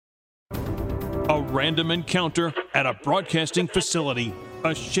random encounter at a broadcasting facility,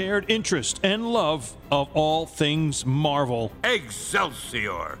 a shared interest and love of all things Marvel,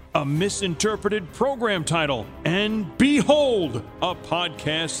 Excelsior, a misinterpreted program title, and behold, a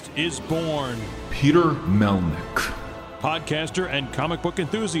podcast is born. Peter Melnick, Podcaster and comic book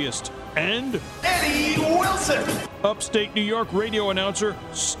enthusiast, and Eddie Wilson, upstate New York radio announcer,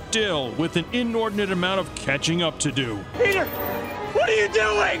 still with an inordinate amount of catching up to do. Peter, what are you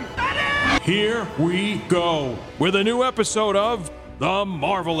doing? Here we go with a new episode of The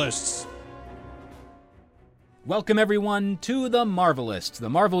Marvelists. Welcome, everyone, to The Marvelists, the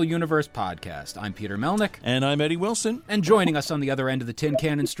Marvel Universe podcast. I'm Peter Melnick. And I'm Eddie Wilson. And joining us on the other end of the tin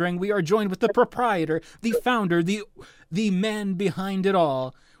cannon string, we are joined with the proprietor, the founder, the man behind it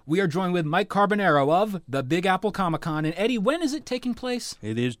all. We are joined with Mike Carbonaro of the Big Apple Comic-Con. And Eddie, when is it taking place?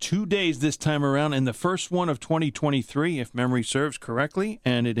 It is 2 days this time around, and the first one of 2023, if memory serves correctly,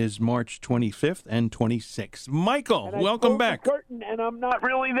 and it is March 25th and 26th. Michael, welcome back. The curtain, and I'm not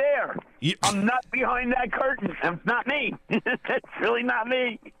really there. I'm not behind that curtain. It's not me. It's really not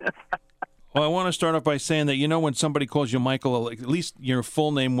me. Well, I want to start off by saying that, you know, when somebody calls you Michael, at least your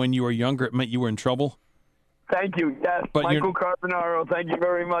full name when you were younger, it meant you were in trouble. Thank you. Yes, but Michael Carbonaro. Thank you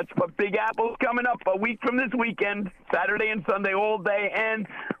very much. But Big Apple's coming up a week from this weekend, Saturday and Sunday all day. And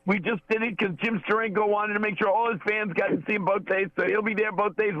we just did it because Jim Steranko wanted to make sure all his fans got to see him both days. So he'll be there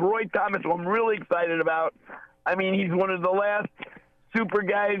both days. Roy Thomas, who I'm really excited about. I mean, he's one of the last super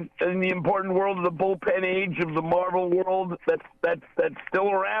guys in the important world of the bullpen age of the Marvel world that's still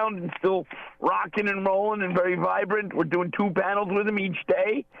around and still rocking and rolling and very vibrant. We're doing 2 panels with him each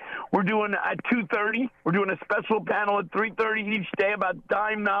day. We're doing at 2:30. We're doing a special panel at 3:30 each day about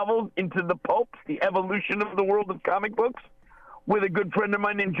dime novels into the pulps, the evolution of the world of comic books, with a good friend of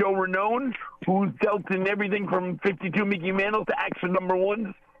mine named Joe Renone, who's dealt in everything from 52 Mickey Mantles to Action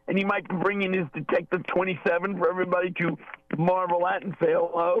 #1s. And he might bring in his Detective 27 for everybody to marvel at and say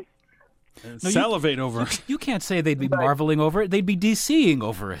hello. Salivate over it. You can't say they'd be marveling over it. They'd be DCing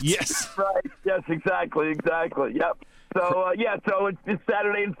over it. Yes. Right. Yes, exactly. Yep. So, so it's this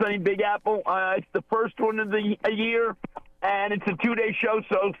Saturday and Sunday, Big Apple. It's the first one of the year, and it's a 2-day show.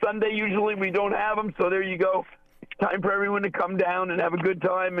 So Sunday, usually we don't have them. So there you go. Time for everyone to come down and have a good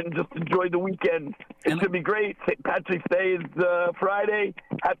time and just enjoy the weekend. It should be great. St. Patrick's Day is Friday.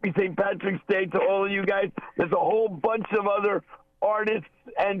 Happy St. Patrick's Day to all of you guys. There's a whole bunch of other artists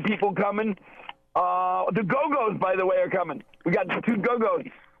and people coming. The Go-Go's, by the way, are coming. We got 2 Go-Go's.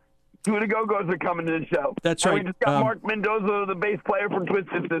 2 of the Go-Go's are coming to the show. That's and right. We just got Mark Mendoza, the bass player from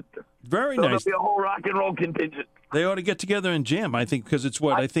Twisted Sister. Very so nice. There'll be a whole rock and roll contingent. They ought to get together and jam, I think, because it's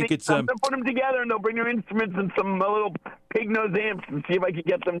what? I think it's... They'll put them together, and they'll bring their instruments and some little pig-nose amps and see if I can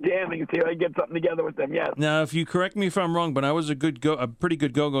get them jamming and see if I can get something together with them, yes. Now, if you correct me if I'm wrong, but I was a pretty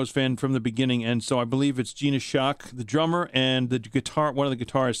good Go-Go's fan from the beginning, and so I believe it's Gina Schock, the drummer, and one of the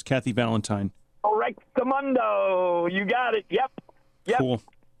guitarists, Kathy Valentine. Correctamundo. You got it. Yep. Cool.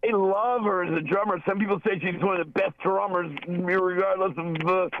 I love her as a drummer. Some people say she's one of the best drummers, regardless of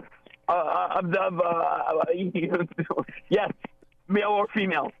yes, male or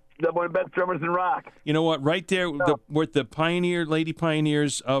female. They're one of the best drummers in rock. You know what? Right there, we're the lady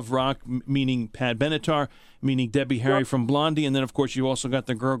pioneers of rock, meaning Pat Benatar, meaning Debbie Harry from Blondie, and then, of course, you also got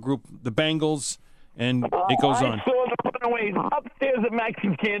the girl group, the Bangles, and it goes on. I saw the Runaways upstairs at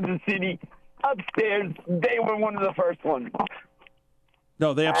Maxim's Kansas City. Upstairs, they were one of the first ones.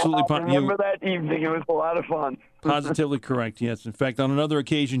 No, they absolutely... I remember that evening. It was a lot of fun. Positively correct, yes. In fact, on another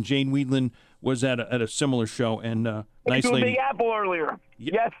occasion, Jane Weedland was at a similar show, and nice lady. Big Apple earlier.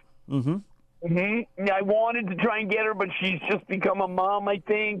 Yes. Mm-hmm. I wanted to try and get her, but she's just become a mom, I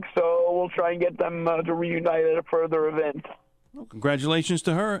think, so we'll try and get them to reunite at a further event. Well, congratulations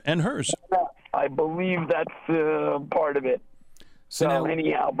to her and hers. I believe that's part of it. So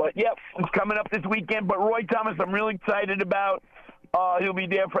anyhow, but yep, it's coming up this weekend. But Roy Thomas, I'm really excited about. He'll be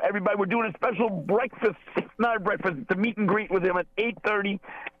there for everybody. We're doing a special breakfast. It's not a breakfast. It's a meet and greet with him at 8:30,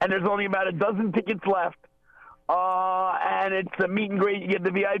 and there's only about a dozen tickets left. And it's a meet and greet. You get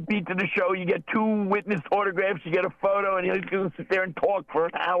the VIP to the show. You get 2 witness autographs. You get a photo, and he's going to sit there and talk for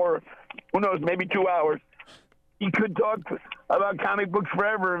an hour. Who knows, maybe 2 hours. He could talk about comic books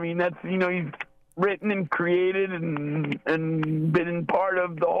forever. I mean, that's, he's written and created and been part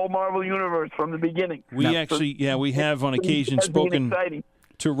of the whole Marvel universe from the beginning. We have on occasion spoken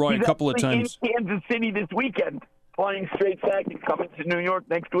to Roy a couple of times. He's in Kansas City this weekend, flying straight back and coming to New York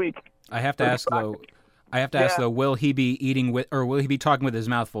next week. I have to ask though, will he be eating with, or will he be talking with his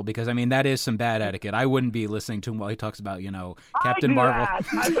mouth full? Because I mean, that is some bad etiquette. I wouldn't be listening to him while he talks about, Captain Marvel.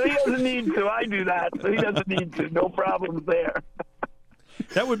 He doesn't need to. I do that, so he doesn't need to. No problems there.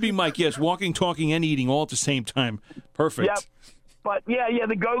 That would be Mike, yes. Walking, talking, and eating all at the same time. Perfect. Yep. But, yeah,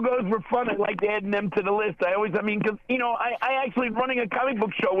 the Go-Go's were fun. I liked adding them to the list. Because, I actually, running a comic book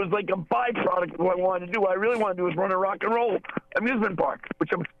show was like a byproduct of what I wanted to do. What I really wanted to do was run a rock and roll amusement park,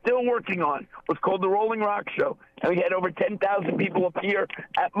 which I'm still working on. It was called the Rolling Rock Show. And we had over 10,000 people appear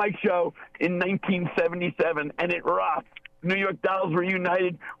at my show in 1977, and it rocked. New York Dolls were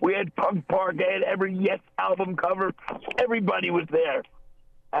united. We had Punk Park. I had every Yes album cover. Everybody was there.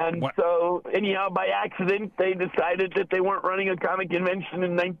 And so, anyhow, by accident, they decided that they weren't running a comic convention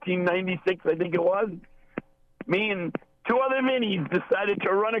in 1996, I think it was. Me and two other minis decided to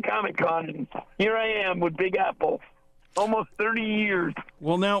run a Comic-Con, and here I am with Big Apple. Almost 30 years.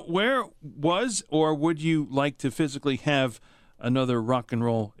 Well, now, where was or would you like to physically have another rock and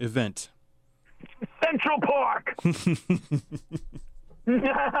roll event? Central Park.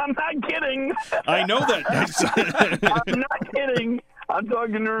 I'm not kidding. I know that. I'm not kidding. I'm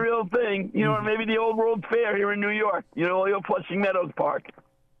talking the real thing. Or maybe the Old World Fair here in New York. Flushing Meadows Park.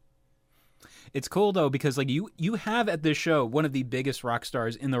 It's cool, though, because you have at this show one of the biggest rock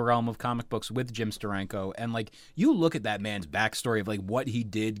stars in the realm of comic books with Jim Steranko. And, you look at that man's backstory of, what he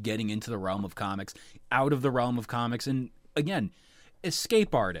did getting into the realm of comics, out of the realm of comics. And, again,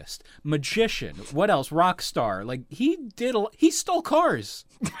 escape artist, magician, what else? Rock star. He stole cars.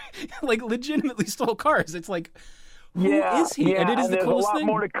 Legitimately stole cars. It's who is he? Yeah, and it is the coolest thing. There's a lot thing.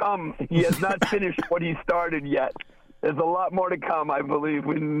 more to come. He has not finished what he started yet. There's a lot more to come, I believe,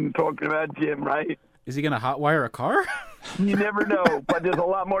 when talking about Jim, right? Is he going to hotwire a car? You never know, but there's a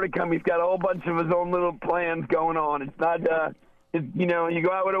lot more to come. He's got a whole bunch of his own little plans going on. It's not, you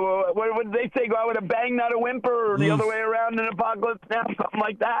go out with a, what did they say, go out with a bang, not a whimper, or the other way around in Apocalypse Now, something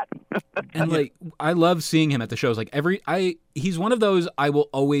like that. And I love seeing him at the shows. He's one of those I will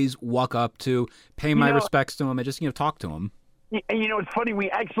always walk up to, pay my respects to him, and just talk to him. And it's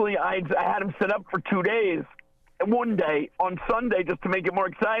funny. I had him set up for 2 days, one day on Sunday just to make it more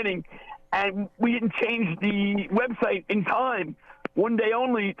exciting, and we didn't change the website in time. One day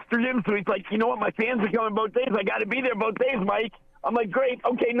only for Jim. So he's like, you know what? My fans are coming both days. I got to be there both days, Mike. I'm like, great.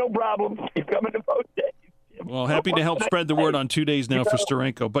 Okay, no problem. He's coming to both days. Well, happy to help spread the word on 2 days now for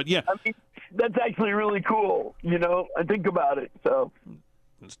Steranko. But, yeah. That's actually really cool, I think about it. So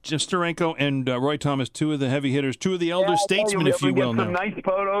Jim Steranko and Roy Thomas, two of the heavy hitters, two of the elder statesmen, if you will. Get some nice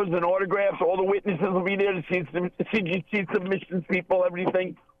photos and autographs. All the witnesses will be there to see submissions, people,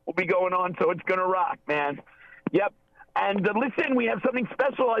 everything will be going on. So it's going to rock, man. Yep. And listen, we have something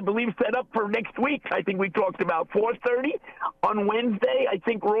special, I believe, set up for next week. I think we talked about 4:30 on Wednesday. I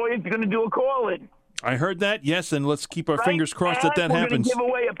think Roy is going to do a call-in. I heard that, yes, and let's keep our fingers crossed that happens. happens. We're going to give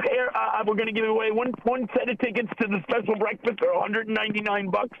away a pair. We're going to give away one set of tickets to the special breakfast. They're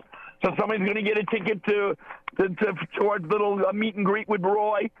 $199. So somebody's going to get a ticket to George's little meet and greet with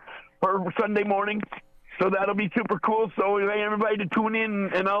Roy for Sunday morning. So that'll be super cool. So we want everybody to tune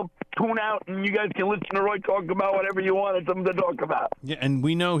in, and I'll tune out, and you guys can listen to Roy talk about whatever you wanted them to talk about. Yeah, and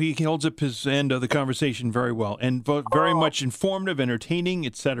we know he holds up his end of the conversation very well, and very much informative, entertaining,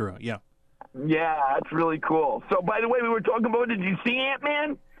 etc. Yeah. Yeah, that's really cool. So, by the way, we were talking about, did you see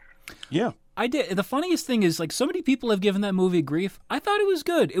Ant-Man? Yeah. I did. The funniest thing is, so many people have given that movie grief. I thought it was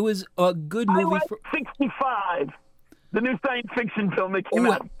good. It was a good movie. I went 65. The new science fiction film that came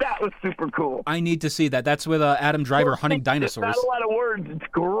out. That was super cool. I need to see that. That's with Adam Driver hunting dinosaurs. It's not a lot of words. It's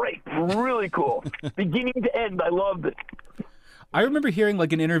great. Really cool. Beginning to end, I loved it. I remember hearing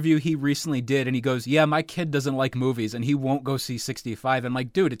an interview he recently did, and he goes, "Yeah, my kid doesn't like movies, and he won't go see 65." I'm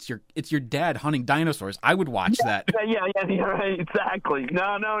like, dude, it's your dad hunting dinosaurs. I would watch that. Yeah, right, exactly.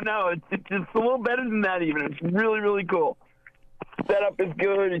 No. It's a little better than that even. It's really, really cool. Setup is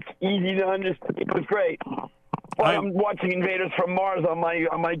good. It's easy to understand. It was great. Well, I'm watching Invaders from Mars on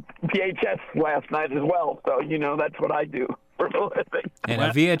my VHS last night as well. So that's what I do for a living. And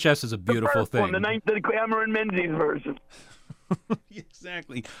a VHS is a beautiful thing. The Cameron Menzies version.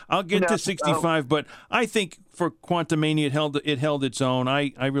 Exactly. I'll get to 65, but I think for Quantumania it held its own.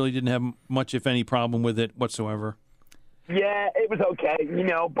 I really didn't have much, if any, problem with it whatsoever. Yeah, it was okay,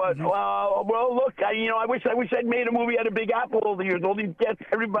 but well, look, I wish I'd made a movie out of Big Apple all the years. All these guests,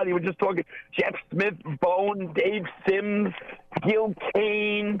 everybody was just talking. Jeff Smith, Bone, Dave Sims, Gil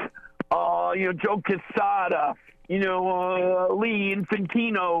Kane, Joe Quesada, Lee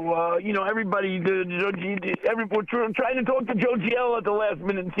Infantino, everybody. We're trying to talk to Joe Giel at the last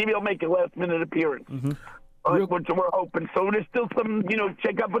minute and see if he'll make a last minute appearance. Which we're hoping. So there's still some,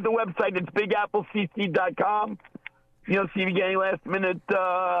 check out with the website. It's bigapplecc.com. See if you get any last-minute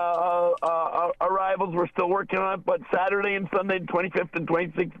arrivals. We're still working on it, but Saturday and Sunday, 25th and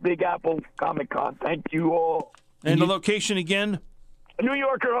 26th, Big Apple Comic-Con. Thank you all. And the location again? a New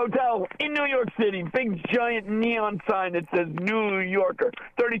Yorker hotel in New York City. Big, giant neon sign that says New Yorker,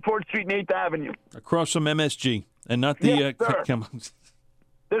 34th Street and 8th Avenue. Across from MSG, and not the. Yes, sir.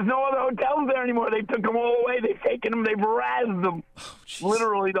 There's no other hotels there anymore. They took them all away. They've taken them. They've razzed them. Oh,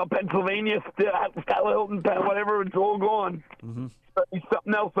 literally, the Pennsylvania, Stella Hilton, whatever, it's all gone. Mm-hmm. There's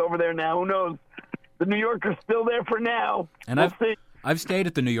something else over there now. Who knows? The New Yorker's still there for now. And we'll see. I've stayed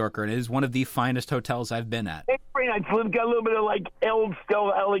at the New Yorker, and it is one of the finest hotels I've been at. It's very nice. It's got a little bit of like old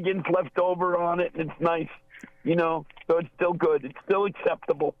style elegance left over on it, and it's nice, so it's still good. It's still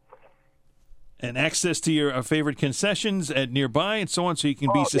acceptable. And access to your favorite concessions at nearby and so on, so you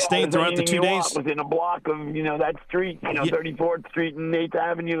can be sustained throughout the 2 days. Within a block of that street, 34th Street and 8th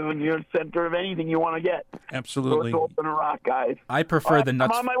Avenue, and you're center of anything you want to get. Absolutely. So it's open to rock, guys. I prefer the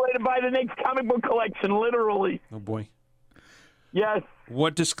nuts. I'm on my way to buy the next comic book collection, literally. Oh boy. Yes.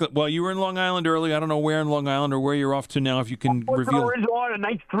 Well, you were in Long Island early. I don't know where in Long Island or where you're off to now. If you can reveal. Original art, a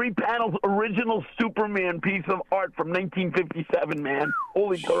nice 3-panel original Superman piece of art from 1957. Man,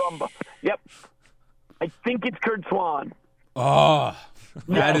 holy caramba! Yep. I think it's Kurt Swan. Oh,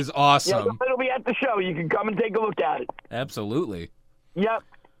 that is awesome. Yeah, it'll be at the show. You can come and take a look at it. Absolutely. Yep.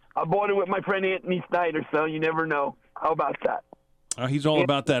 I bought it with my friend Anthony Snyder, so you never know. How about that? He's all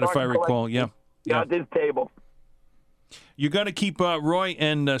about that, if I recall. Yeah. At this table. You got to keep Roy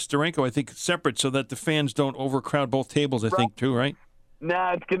and Steranko, I think, separate so that the fans don't overcrowd both tables, I think, too, right?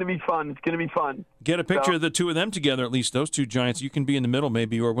 Nah, it's going to be fun. It's going to be fun. Get a picture of the two of them together, at least, those two giants. You can be in the middle,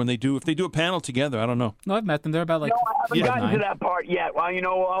 maybe, or if they do a panel together, I don't know. No, I've met them. They're about I haven't gotten to that part yet. Well,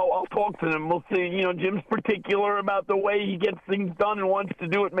 I'll talk to them. We'll see. Jim's particular about the way he gets things done and wants to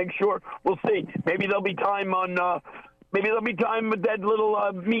do it. Make sure. We'll see. Maybe there'll be time with that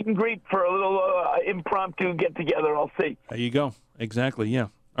little meet and greet for a little impromptu get together. I'll see. There you go. Exactly. Yeah.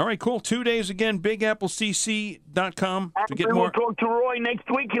 All right. Cool. 2 days again. BigAppleCC.com to get more. We'll talk to Roy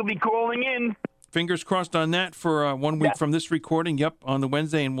next week. He'll be calling in. Fingers crossed on that for 1 week from this recording. Yep, on the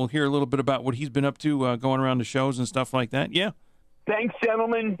Wednesday, and we'll hear a little bit about what he's been up to, going around the shows and stuff like that. Yeah. Thanks,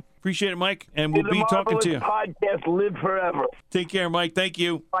 gentlemen. Appreciate it, Mike, and we'll be talking to you. Podcast live forever. Take care, Mike. Thank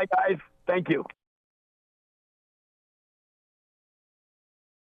you. Bye, guys. Thank you.